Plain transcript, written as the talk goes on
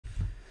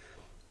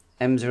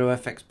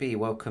M0FXB,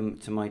 welcome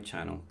to my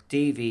channel.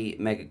 DV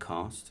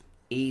MEGACAST,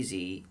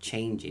 easy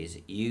changes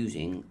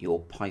using your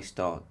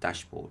PISTAR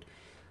dashboard.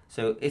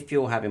 So if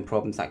you're having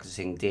problems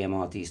accessing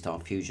DMR D-Star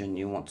Fusion,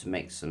 you want to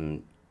make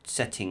some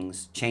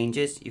settings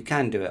changes, you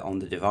can do it on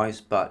the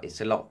device, but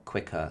it's a lot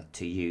quicker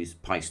to use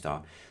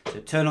PISTAR. So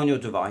turn on your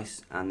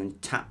device and then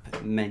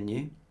tap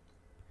Menu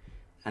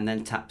and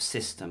then tap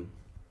System.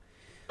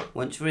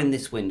 Once you're in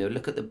this window,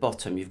 look at the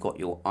bottom, you've got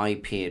your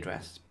IP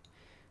address.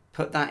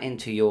 Put that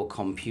into your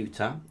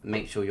computer,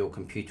 make sure your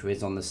computer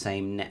is on the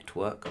same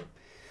network.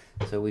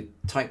 So we've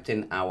typed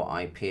in our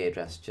IP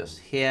address just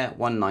here,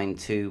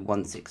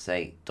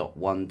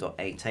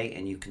 192.168.1.88,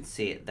 and you can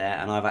see it there,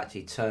 and I've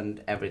actually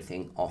turned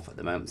everything off at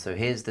the moment. So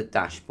here's the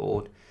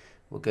dashboard.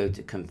 We'll go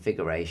to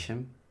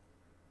configuration.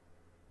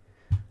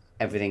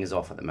 Everything is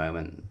off at the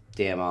moment,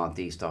 DMR,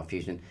 D-Star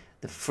Fusion.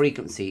 The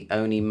frequency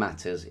only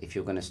matters if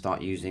you're going to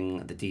start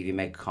using the DV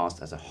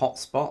MEGACAST as a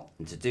hotspot,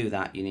 and to do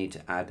that you need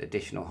to add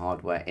additional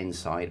hardware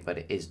inside, but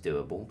it is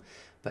doable.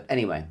 But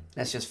anyway,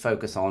 let's just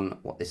focus on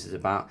what this is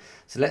about.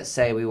 So let's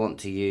say we want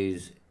to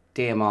use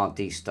DMR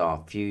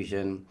D-Star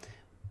Fusion.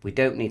 We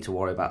don't need to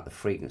worry about the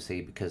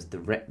frequency because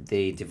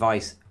the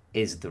device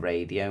is the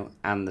radio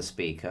and the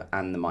speaker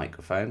and the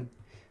microphone.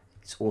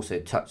 It's also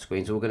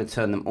touchscreen, so we're going to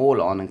turn them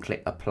all on and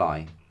click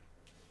apply.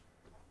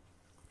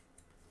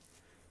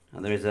 Now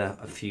there is a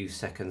few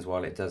seconds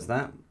while it does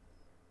that.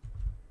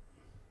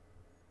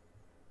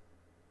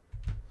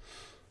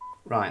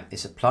 Right,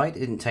 it's applied. It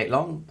didn't take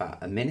long,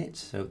 about a minute,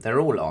 so they're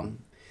all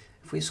on.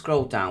 If we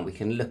scroll down, we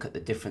can look at the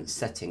different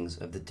settings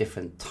of the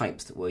different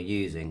types that we're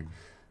using.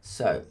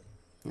 So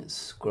let's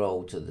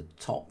scroll to the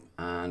top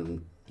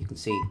and you can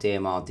see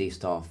DMR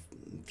D-Star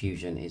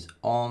Fusion is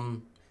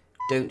on.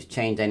 Don't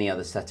change any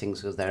other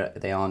settings because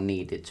they are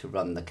needed to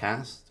run the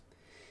cast.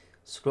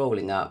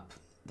 Scrolling up,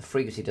 the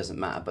frequency doesn't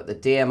matter, but the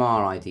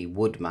DMR ID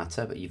would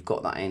matter, but you've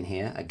got that in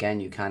here.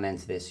 Again, you can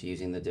enter this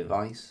using the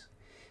device,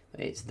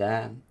 but it's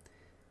there.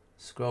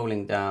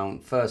 Scrolling down,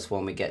 first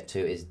one we get to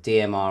is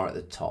DMR at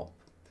the top.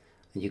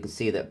 And you can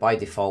see that by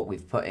default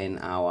we've put in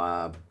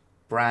our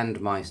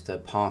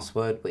Brandmeister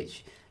password,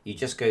 which you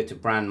just go to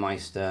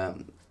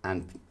Brandmeister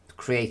and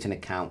create an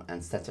account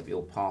and set up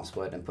your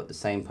password and put the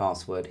same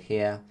password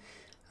here.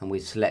 And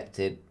we've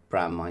selected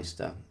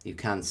Brandmeister. You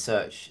can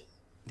search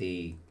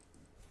the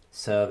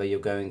server you're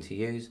going to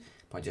use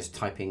by just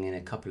typing in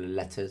a couple of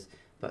letters,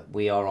 but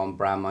we are on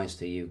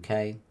Brandmeister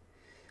UK.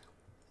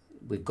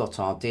 We've got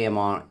our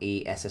DMR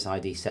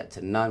SSID set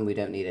to none. We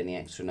don't need any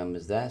extra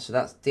numbers there. So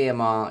that's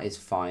DMR is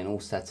fine,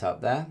 all set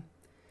up there.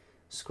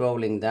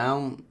 Scrolling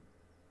down,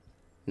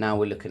 now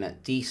we're looking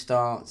at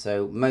D-Star.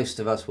 So most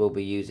of us will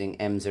be using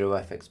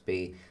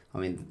M0FXB. I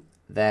mean,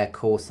 their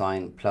call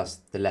sign plus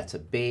the letter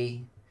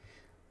B.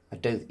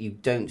 You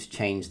don't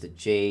change the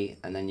G,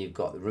 and then you've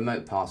got the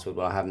remote password.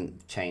 Well, I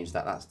haven't changed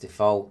that, that's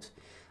default.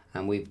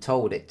 And we've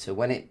told it to,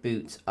 when it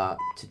boots up,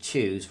 to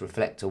choose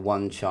reflector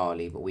 1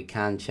 Charlie, but we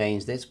can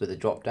change this with a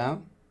drop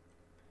down.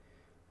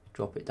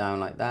 Drop it down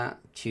like that,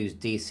 choose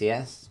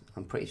DCS.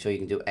 I'm pretty sure you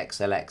can do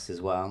XLX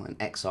as well, and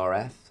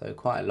XRF, so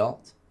quite a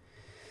lot.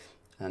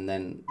 And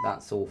then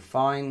that's all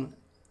fine.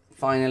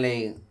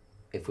 Finally,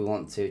 if we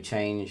want to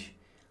change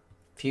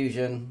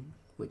Fusion,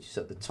 which is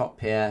at the top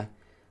here,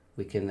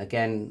 we can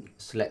again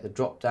select the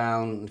drop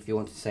down. If you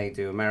want to say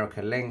do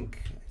America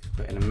link,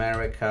 put in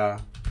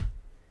America,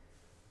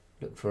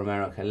 look for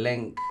America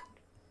link,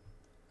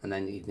 and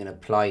then you can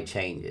apply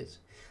changes.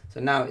 So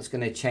now it's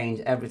going to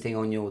change everything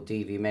on your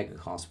DV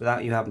MEGACAST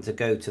without you having to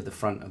go to the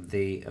front of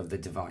the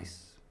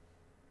device.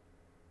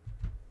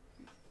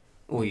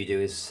 All you do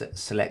is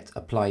select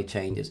apply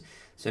changes.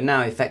 So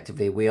now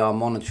effectively we are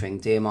monitoring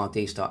DMR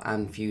D-Star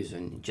and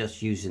Fusion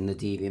just using the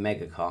DV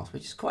MEGACAST,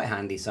 which is quite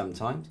handy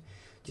sometimes.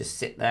 Just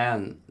sit there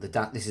and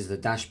this is the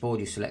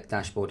dashboard. You select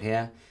dashboard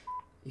here.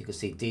 You can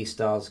see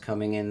D-Stars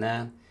coming in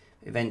there.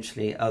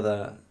 Eventually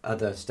other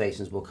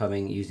stations will come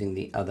in using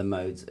the other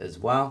modes as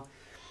well.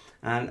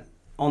 And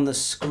on the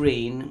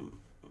screen,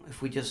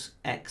 if we just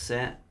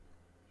exit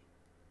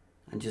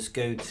and just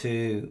go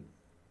to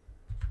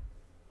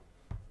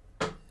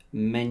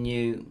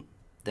menu,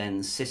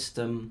 then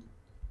system,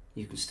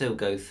 you can still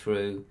go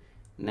through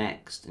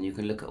next and you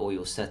can look at all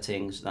your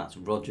settings. That's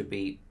Roger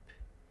Beep,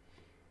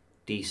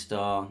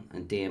 D-Star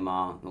and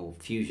DMR or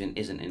Fusion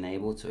isn't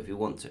enabled, so if you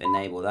want to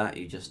enable that,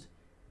 you just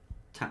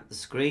tap the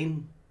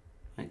screen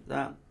like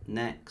that,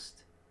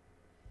 next,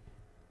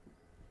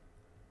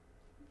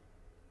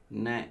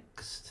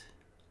 next,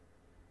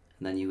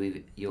 and then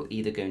you're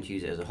either going to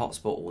use it as a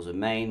hotspot or as a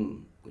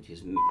main, which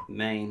is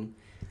main,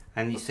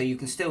 and so you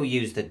can still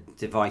use the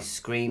device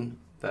screen,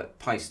 but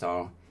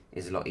PISTAR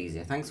is a lot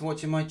easier. Thanks for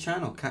watching my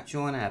channel. Catch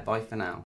you on air. Bye for now.